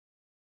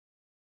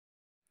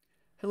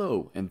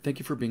Hello, and thank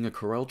you for being a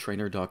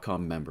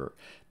CorelTrainer.com member.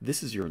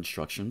 This is your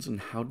instructions on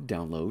how to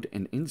download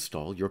and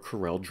install your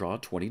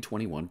CorelDRAW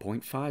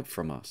 2021.5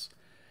 from us.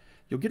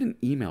 You'll get an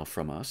email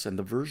from us, and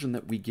the version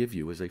that we give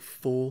you is a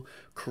full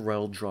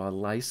CorelDRAW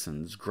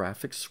license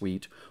graphic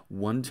suite,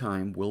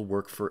 one-time will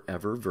work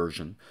forever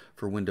version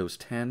for Windows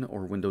 10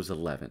 or Windows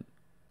 11.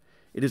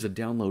 It is a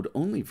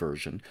download-only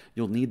version.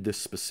 You'll need this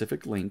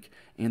specific link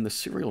and the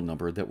serial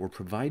number that will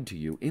provide to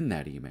you in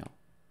that email.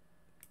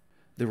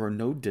 There are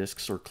no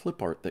discs or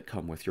clip art that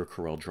come with your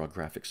CorelDRAW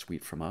graphic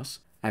suite from us.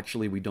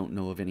 Actually, we don't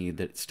know of any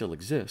that still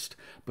exist,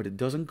 but it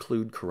does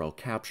include Corel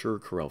Capture,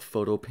 Corel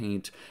Photo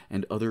Paint,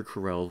 and other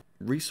Corel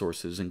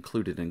resources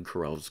included in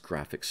Corel's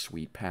graphic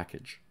suite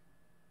package.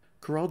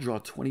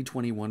 CorelDRAW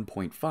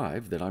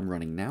 2021.5 that I'm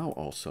running now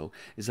also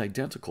is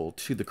identical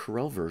to the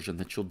Corel version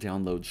that you'll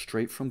download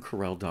straight from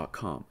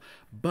Corel.com,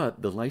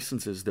 but the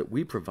licenses that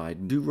we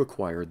provide do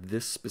require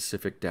this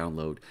specific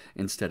download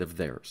instead of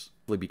theirs,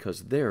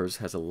 because theirs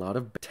has a lot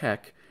of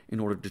tech in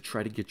order to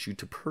try to get you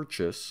to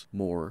purchase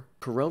more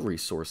Corel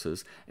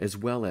resources, as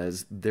well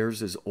as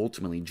theirs is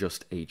ultimately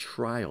just a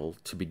trial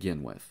to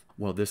begin with,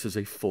 while this is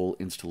a full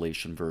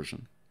installation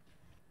version.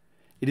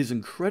 It is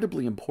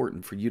incredibly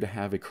important for you to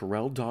have a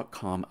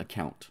Corel.com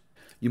account.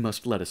 You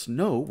must let us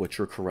know what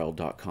your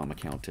Corel.com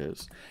account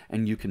is,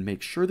 and you can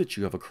make sure that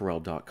you have a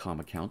Corel.com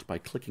account by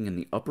clicking in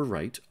the upper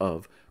right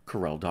of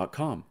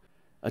Corel.com.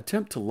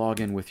 Attempt to log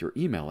in with your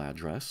email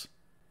address.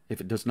 If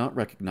it does not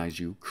recognize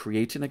you,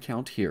 create an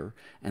account here,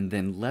 and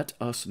then let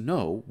us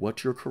know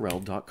what your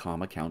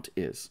Corel.com account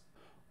is.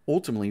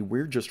 Ultimately,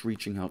 we're just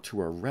reaching out to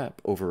our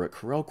rep over at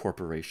Corel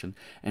Corporation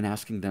and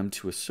asking them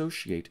to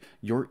associate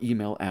your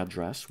email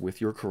address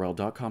with your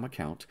Corel.com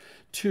account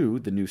to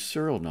the new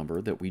serial number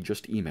that we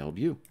just emailed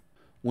you.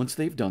 Once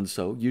they've done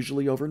so,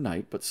 usually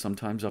overnight, but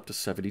sometimes up to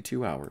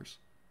 72 hours,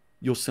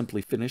 you'll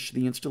simply finish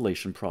the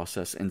installation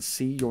process and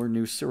see your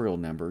new serial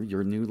number,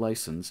 your new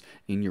license,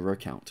 in your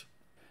account.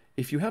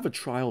 If you have a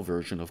trial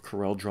version of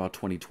CorelDRAW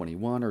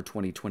 2021 or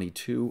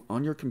 2022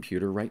 on your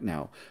computer right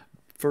now,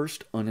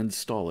 first,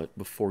 uninstall it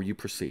before you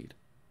proceed.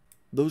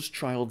 Those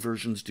trial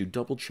versions do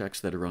double checks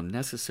that are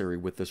unnecessary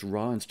with this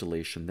raw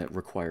installation that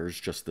requires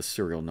just the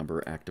serial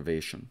number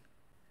activation.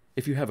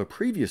 If you have a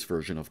previous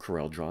version of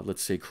CorelDRAW,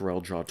 let's say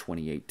CorelDRAW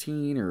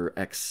 2018 or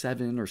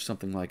X7 or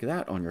something like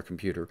that on your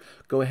computer,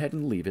 go ahead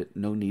and leave it,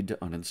 no need to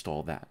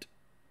uninstall that.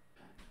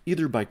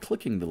 Either by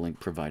clicking the link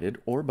provided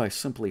or by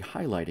simply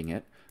highlighting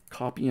it,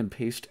 copy and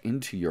paste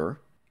into your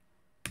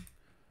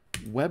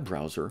web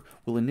browser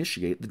will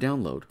initiate the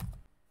download.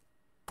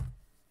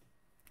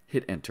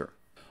 Hit enter.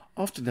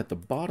 Often at the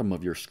bottom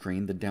of your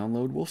screen, the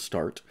download will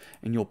start,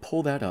 and you'll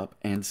pull that up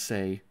and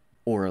say,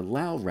 or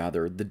allow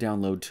rather, the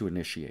download to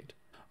initiate.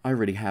 I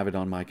already have it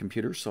on my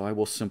computer, so I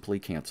will simply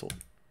cancel.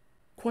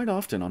 Quite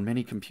often on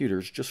many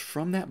computers, just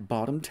from that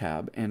bottom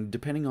tab, and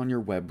depending on your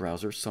web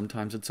browser,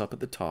 sometimes it's up at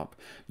the top,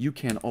 you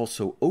can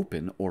also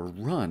open or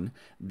run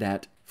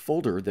that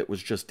folder that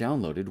was just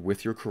downloaded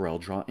with your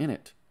CorelDRAW in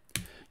it.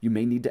 You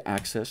may need to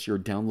access your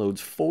downloads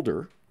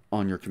folder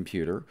on your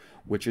computer,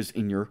 which is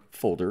in your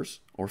folders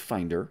or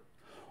finder,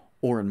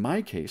 or in my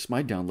case,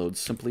 my downloads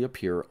simply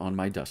appear on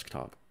my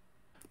desktop.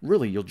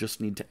 Really, you'll just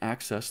need to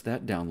access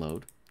that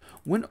download.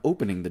 When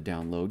opening the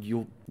download,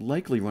 you'll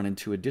likely run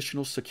into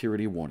additional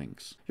security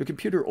warnings. Your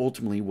computer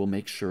ultimately will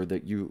make sure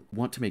that you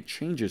want to make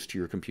changes to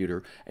your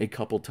computer a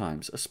couple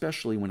times,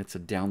 especially when it's a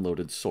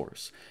downloaded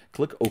source.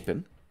 Click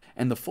Open.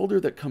 And the folder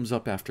that comes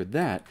up after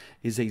that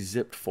is a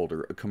zipped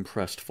folder, a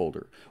compressed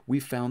folder. We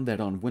found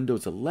that on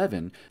Windows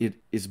 11, it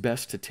is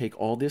best to take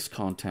all this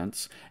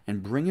contents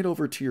and bring it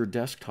over to your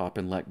desktop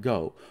and let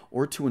go,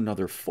 or to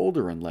another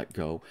folder and let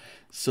go,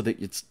 so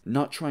that it's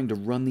not trying to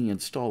run the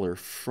installer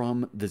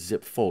from the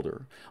zip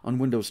folder. On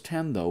Windows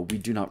 10, though, we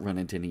do not run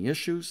into any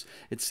issues.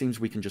 It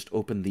seems we can just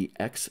open the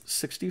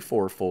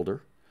x64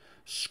 folder,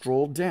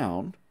 scroll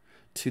down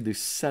to the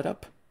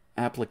Setup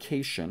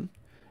application,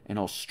 and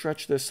I'll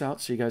stretch this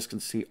out so you guys can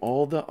see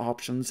all the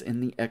options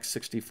in the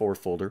x64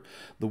 folder.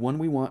 The one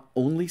we want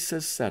only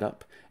says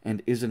Setup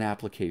and is an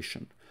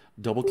application.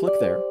 Double click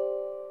there.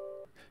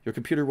 Your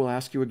computer will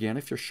ask you again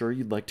if you're sure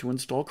you'd like to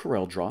install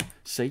CorelDRAW.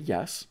 Say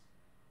yes,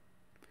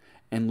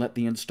 and let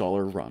the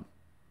installer run.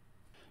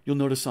 You'll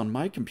notice on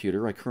my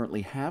computer I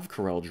currently have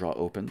CorelDRAW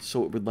open,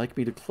 so it would like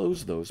me to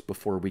close those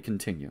before we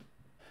continue.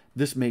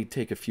 This may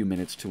take a few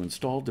minutes to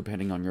install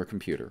depending on your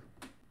computer.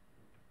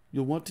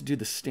 You'll want to do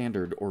the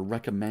standard or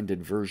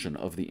recommended version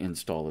of the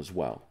install as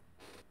well.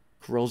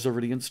 Corel's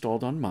already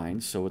installed on mine,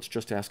 so it's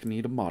just asking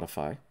me to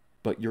modify,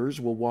 but yours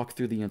will walk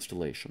through the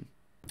installation.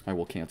 I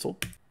will cancel,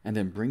 and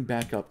then bring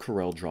back up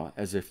CorelDRAW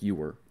as if you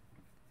were.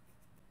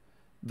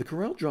 The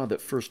CorelDRAW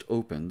that first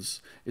opens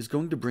is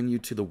going to bring you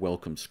to the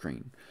welcome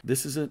screen.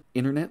 This is an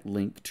internet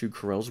link to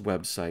Corel's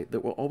website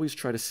that will always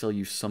try to sell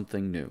you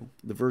something new.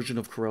 The version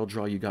of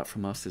CorelDRAW you got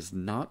from us is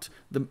not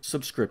the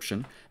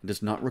subscription, and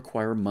does not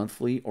require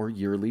monthly or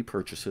yearly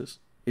purchases,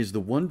 is the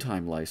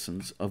one-time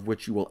license of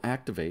which you will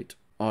activate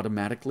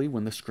automatically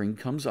when the screen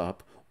comes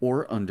up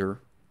or under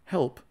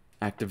Help,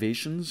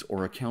 Activations,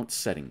 or Account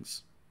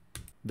Settings.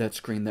 That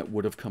screen that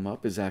would have come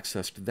up is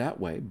accessed that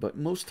way, but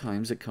most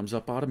times it comes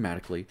up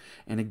automatically,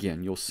 and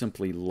again, you'll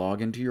simply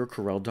log into your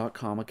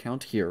Corel.com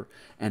account here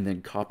and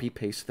then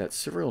copy-paste that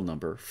serial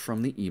number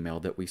from the email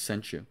that we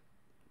sent you.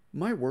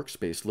 My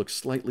workspace looks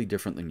slightly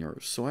different than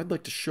yours, so I'd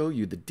like to show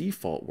you the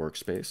default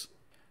workspace,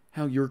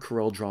 how your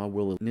CorelDRAW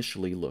will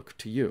initially look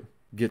to you.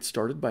 Get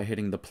started by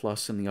hitting the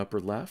plus in the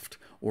upper left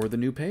or the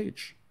new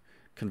page.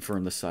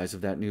 Confirm the size of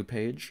that new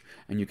page,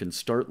 and you can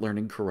start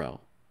learning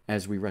Corel.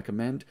 As we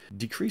recommend,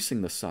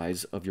 decreasing the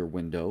size of your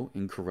window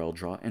in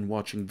CorelDRAW and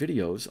watching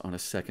videos on a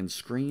second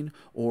screen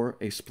or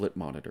a split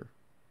monitor.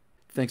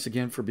 Thanks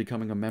again for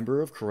becoming a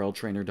member of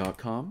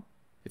CorelTrainer.com.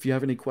 If you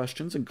have any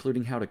questions,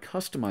 including how to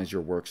customize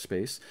your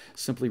workspace,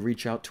 simply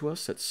reach out to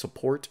us at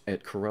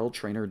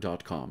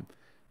support@CorelTrainer.com.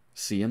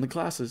 See you in the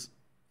classes!